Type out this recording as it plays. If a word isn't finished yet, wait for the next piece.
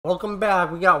Welcome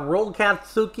back. We got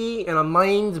Rolkatsuki and a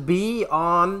Mainz B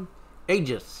on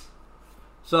Aegis.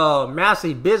 So,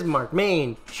 Massey, Bismarck,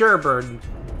 Maine, Sherburne,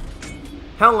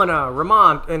 Helena,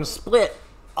 Remont, and Split.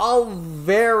 All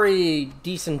very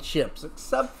decent ships,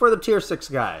 except for the tier 6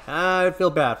 guy. I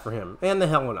feel bad for him. And the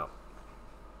Helena.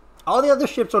 All the other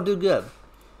ships will do good.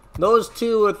 Those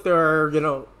two with their,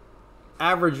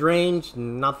 average range,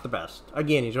 not the best.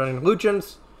 Again, he's running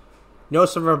Luchans. No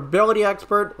survivability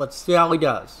expert. Let's see how he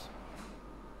does.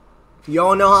 You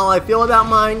all know how I feel about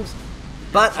Mainz,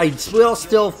 but I will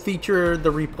still feature the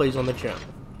replays on the channel.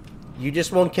 You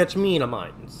just won't catch me in a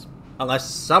Mainz. Unless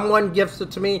someone gifts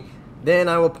it to me, then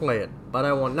I will play it. But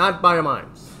I will not buy a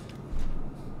Mainz.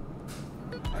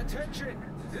 Attention!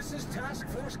 This is Task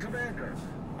Force Commander.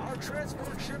 Our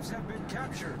transport ships have been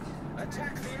captured.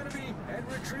 Attack the enemy and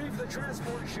retrieve the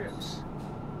transport ships.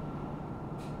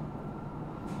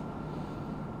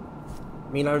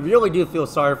 I mean, I really do feel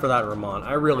sorry for that Ramon.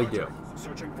 I really do.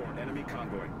 Searching for enemy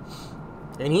convoy.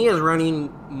 And he is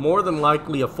running more than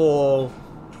likely a full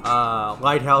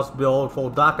Lighthouse build, full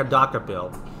Daka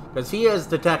build. Because he is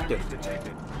detected.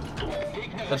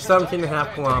 At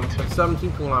 17.5 kilometers. At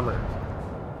 17 kilometers.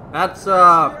 That's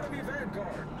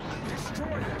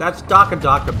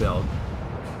Daka build.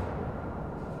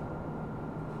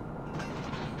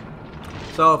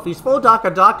 So if he's full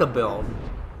Daka build,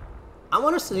 I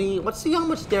want to see, let's see how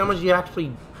much damage he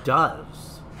actually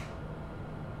does.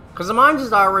 Because the Mainz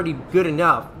is already good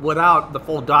enough without the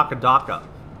full Daka.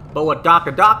 But with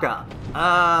Daka,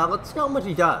 let's see how much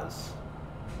he does.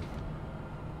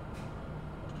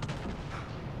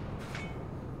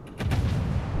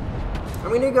 I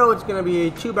mean, it's going to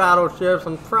be 2 battleships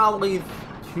and probably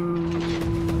 2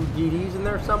 DDs in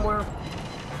there somewhere.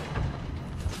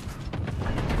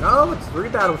 No, it's 3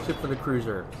 battleships for the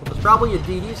cruiser. So there's probably a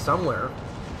DD somewhere.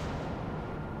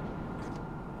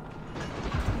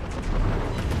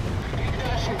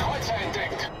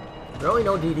 Really?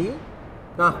 No DD?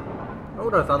 Nah. I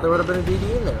would have thought there would have been a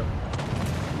DD in there.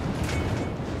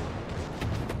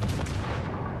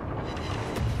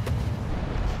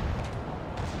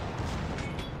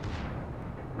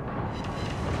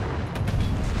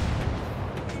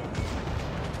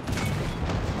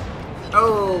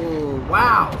 Oh,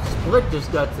 wow. Split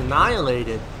just got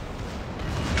annihilated.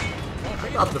 I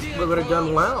thought the Split would have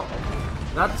done well.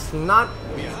 That's not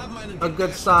a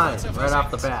good sign right off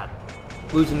the bat.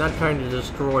 Losing that kind of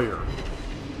destroyer.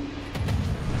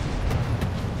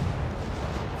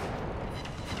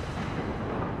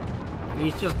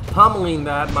 He's just pummeling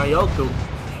that Mayoko.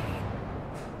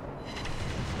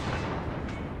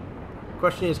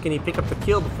 Question is, can he pick up the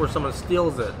kill before someone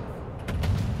steals it?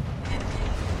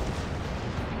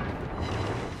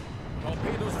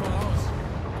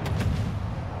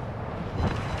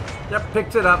 Yep,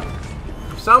 picked it up.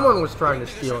 Someone was trying to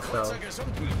steal it though.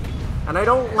 And I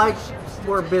don't like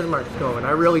where Bismarck's going.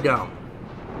 I really don't.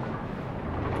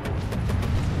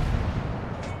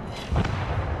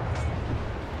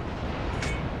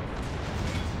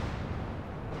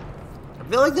 I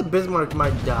feel like the Bismarck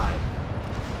might die.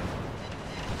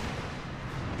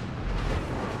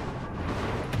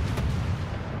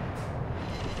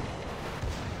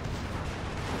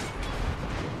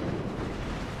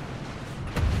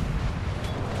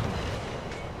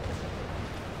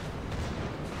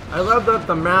 I love that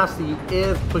the Massey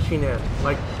is pushing in,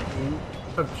 like,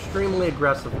 extremely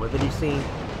aggressively. That he's seeing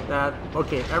that,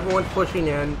 okay, everyone's pushing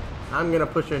in, I'm gonna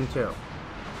push in too.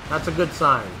 That's a good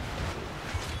sign.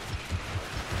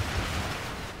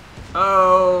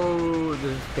 Oh,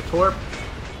 the torp.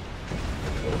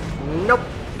 Nope.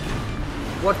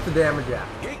 What's the damage at?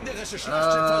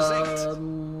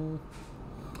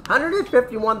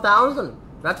 151,000.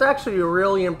 That's actually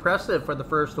really impressive for the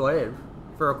first wave,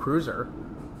 for a cruiser.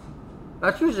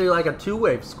 That's usually like a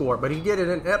 2-wave score, but he did it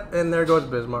in, yep, and there goes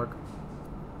Bismarck.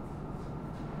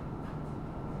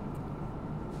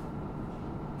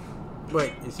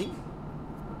 Wait, is he?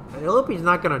 I hope he's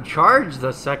not going to charge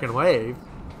the second wave.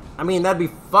 I mean, that'd be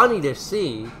funny to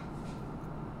see.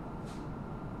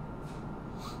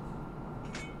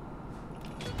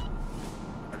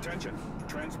 Attention,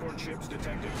 transport ships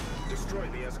detected. Destroy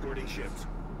the escorting ships.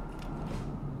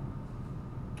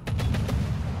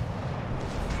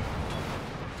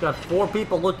 Got 4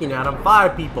 people looking at him,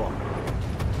 5 people.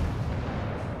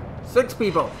 6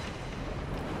 people.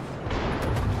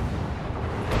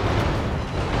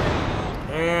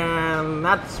 And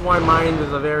that's why Mainz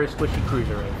is a very squishy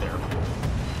cruiser right there.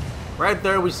 Right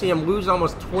there we see him lose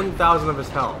almost 20,000 of his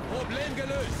health.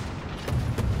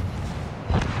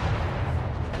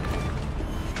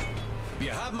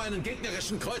 Wir haben einen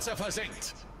gegnerischen Kreuzer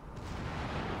versenkt.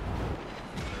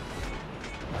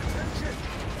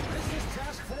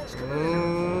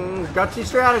 gutsy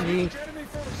strategy. Enemy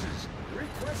forces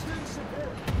requesting support.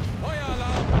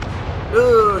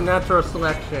 Ooh, natural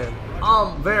selection.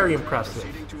 Very impressive.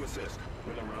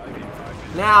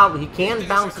 Now, he can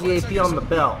bounce the AP on the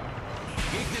belt.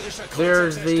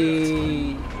 There's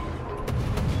the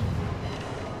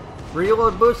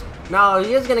reload boost. No,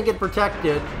 he is going to get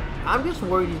protected. I'm just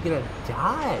worried he's going to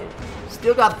die.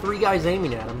 Still got 3 guys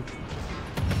aiming at him.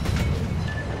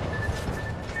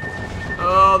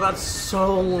 Oh, that's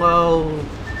so low.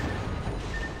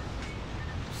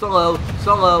 So low,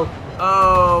 so low.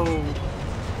 Oh.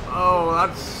 Oh,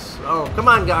 that's... Oh, come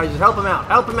on, guys. Help him out.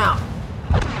 Help him out.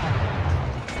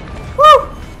 Woo!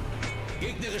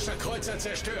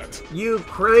 You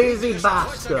crazy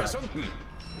bastard.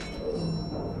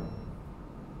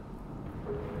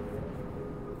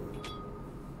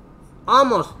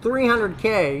 Almost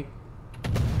 300k.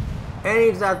 And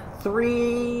he's at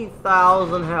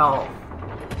 3,000 health.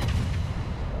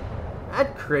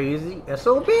 That's crazy.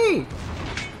 SOB.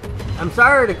 I'm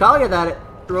sorry to call you that,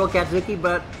 Rolkatsuki,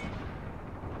 but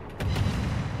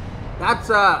that's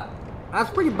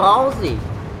pretty ballsy.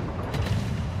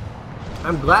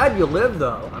 I'm glad you lived,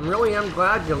 though. I really am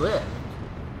glad you lived.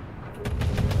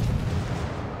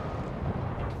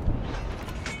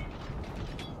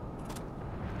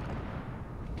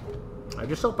 I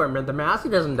just hope the Massey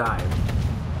doesn't die.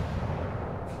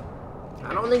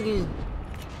 I don't think he's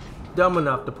dumb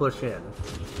enough to push in.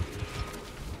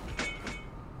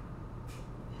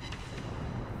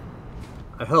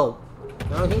 I hope.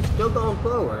 No, he's still going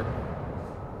forward.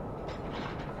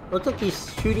 Looks like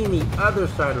he's shooting the other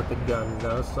side with the gun,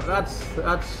 though, so that's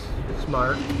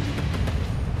smart.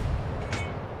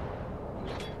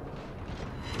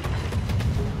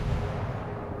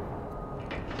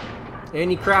 And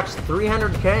he cracks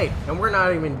 300k, and we're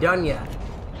not even done yet.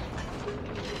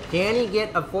 Can he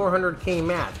get a 400k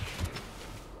match?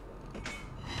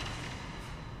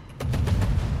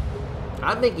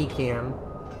 I think he can.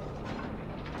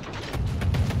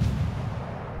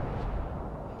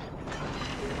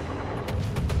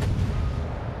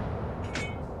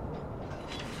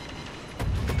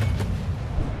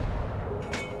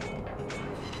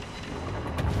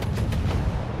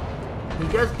 He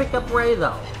does pick up Ray,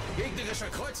 though.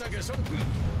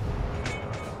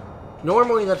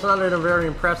 Normally, that's not a very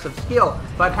impressive skill,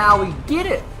 but how he did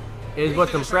it is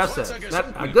what's impressive.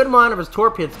 A good amount of his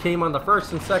torpedoes came on the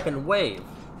first and second wave.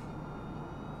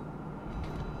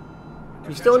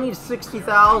 You still need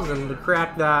 60,000 to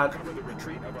crack that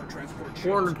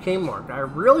 400k mark. I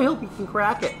really hope he can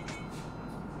crack it.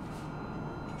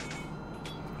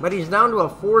 But he's down to a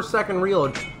 4-second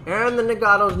reload, and the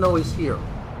Nagatos know he's here.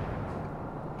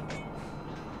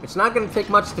 It's not going to take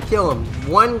much to kill him.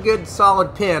 One good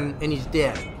solid pin, and he's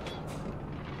dead.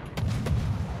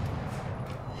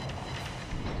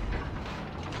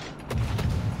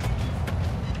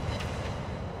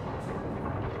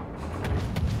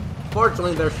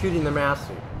 Fortunately, they're shooting the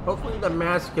Massey. Hopefully the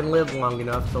Massey can live long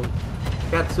enough so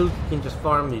Katsuki can just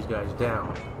farm these guys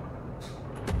down.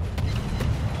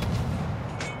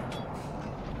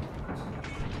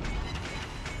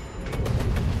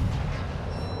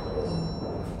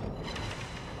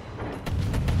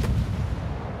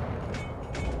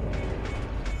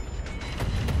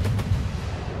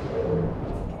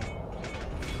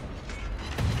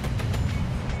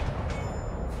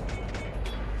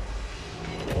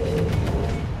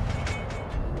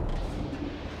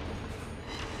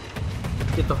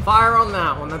 Get the fire on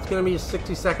that one. That's going to be a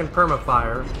 60-second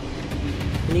perma-fire.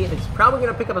 And it's probably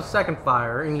going to pick up a second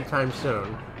fire anytime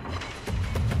soon.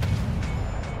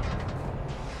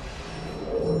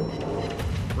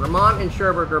 Ramon and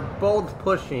Sherberg are both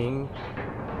pushing.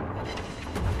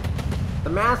 The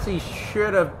Massey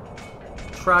should have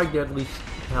tried to at least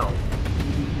help.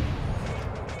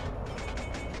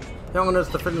 Telling us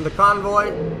to fit in the convoy.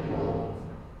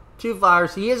 2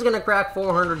 fires. He is going to crack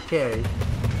 400k.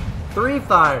 3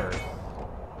 fires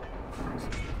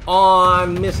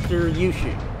on Mr.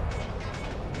 Yushi.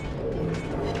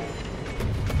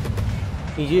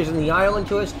 He's using the island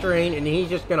to his terrain, and he's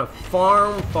just gonna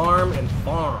farm, farm, and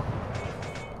farm.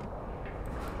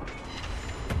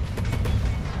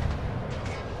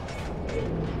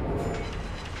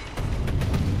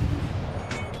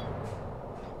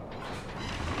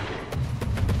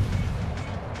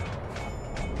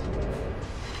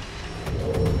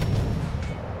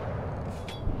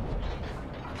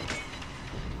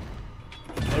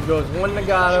 Goes one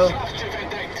Nagato.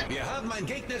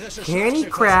 Can he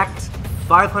crack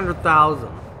 500,000?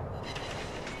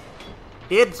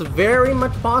 It's very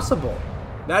much possible.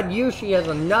 That Yushi has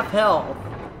enough health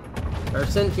or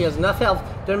since he has enough health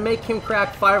to make him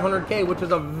crack 500k, which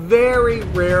is a very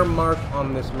rare mark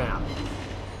on this map.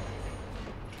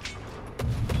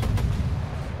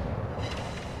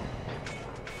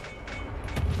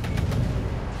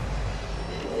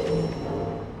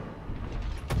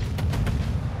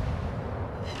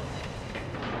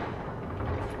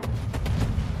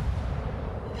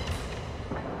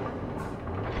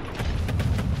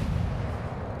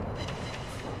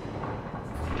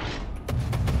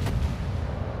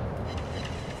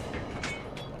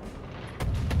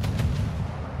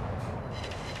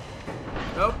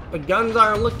 Oh, the guns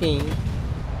are looking.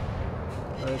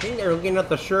 I think they're looking at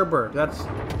the Sherbird. That's,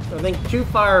 I think, 2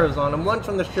 fires on him. One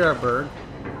from the Sherbird.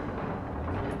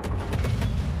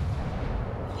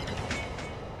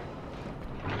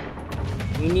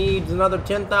 He needs another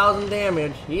 10,000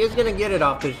 damage. He is gonna get it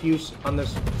off this use on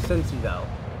this Cincy though.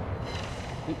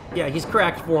 Yeah, he's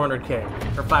cracked 400k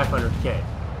or 500k.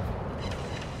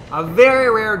 A very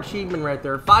rare achievement right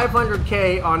there.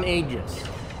 500k on Aegis.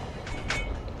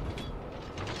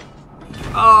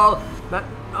 Oh, that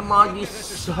Amagi's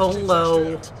so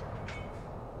low.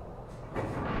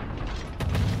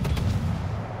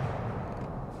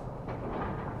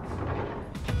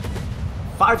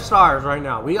 Five stars right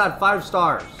now. We got 5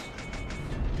 stars.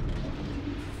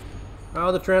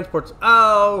 Oh, the transports.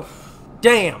 Oh,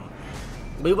 damn.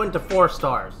 We went to 4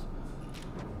 stars.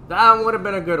 That would have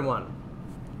been a good one.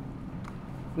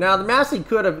 Now, the Massey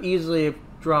could have easily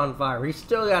drawn fire. He's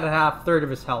still got a third of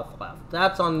his health left.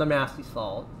 That's on the Massey's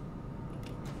fault.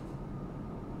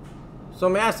 So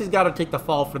Massey's got to take the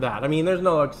fall for that. I mean, there's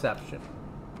no exception.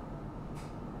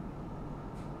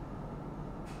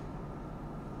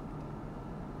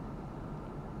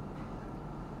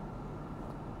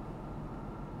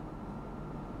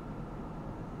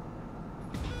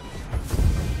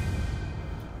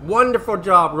 Wonderful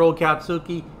job,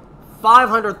 Rolkatsuki.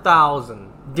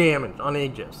 500,000 damage on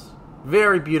Aegis.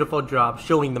 Very beautiful job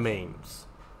showing the mains.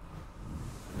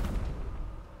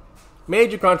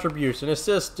 Major contribution,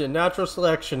 assistant, natural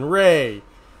selection, Ray.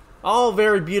 All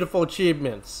very beautiful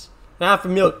achievements. Half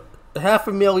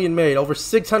a million made, over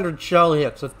 600 shell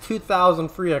hits with 2,000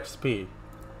 free XP. In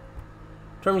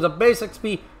terms of base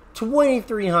XP,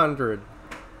 2,300.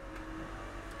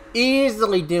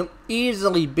 Easily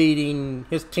beating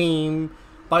his team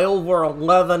by over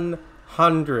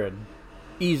 1,100.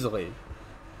 Easily.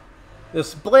 The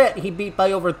split he beat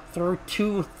by over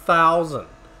 2,000.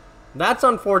 That's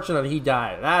unfortunate he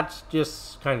died. That's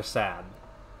just kind of sad.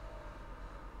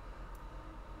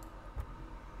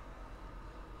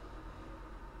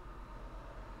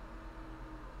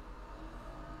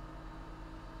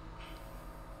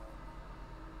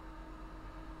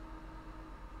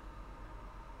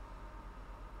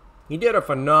 He did a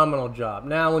phenomenal job.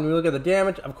 Now, when we look at the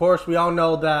damage, of course, we all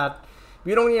know that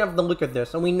we don't even have to look at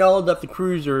this, and we know that the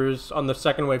cruisers on the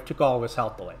second wave took all of his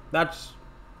health away. That's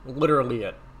literally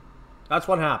it. That's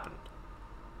what happened.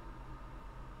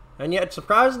 And yet,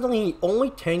 surprisingly, he only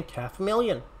tanked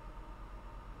 500,000.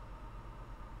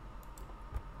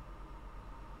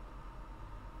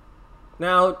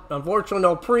 Now, unfortunately,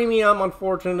 no premium,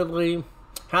 unfortunately.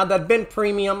 Had that been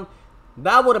premium,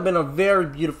 that would have been a very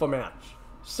beautiful match.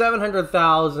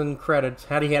 700,000 credits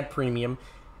had he had premium.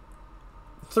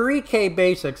 3k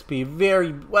base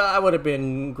XP, well, that would have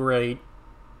been great.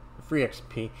 Free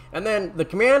XP. And then the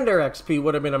Commander XP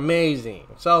would have been amazing.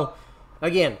 So,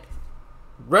 again,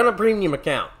 run a premium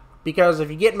account. Because if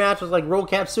you get matches like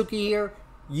Rolkatsuki here,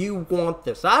 you want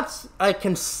this. That's a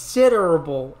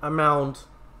considerable amount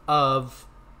of,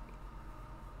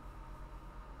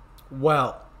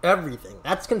 well, everything.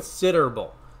 That's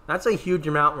considerable. That's a huge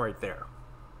amount right there.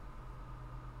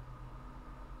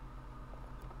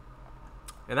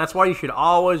 And that's why you should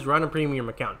always run a premium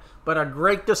account. But a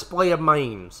great display of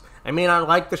memes. I may not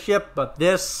like the ship, but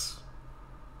this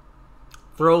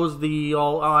throws the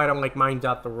I don't like mines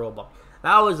out the robot.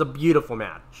 That was a beautiful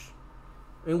match.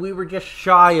 And we were just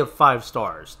shy of 5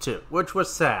 stars, too. Which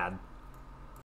was sad.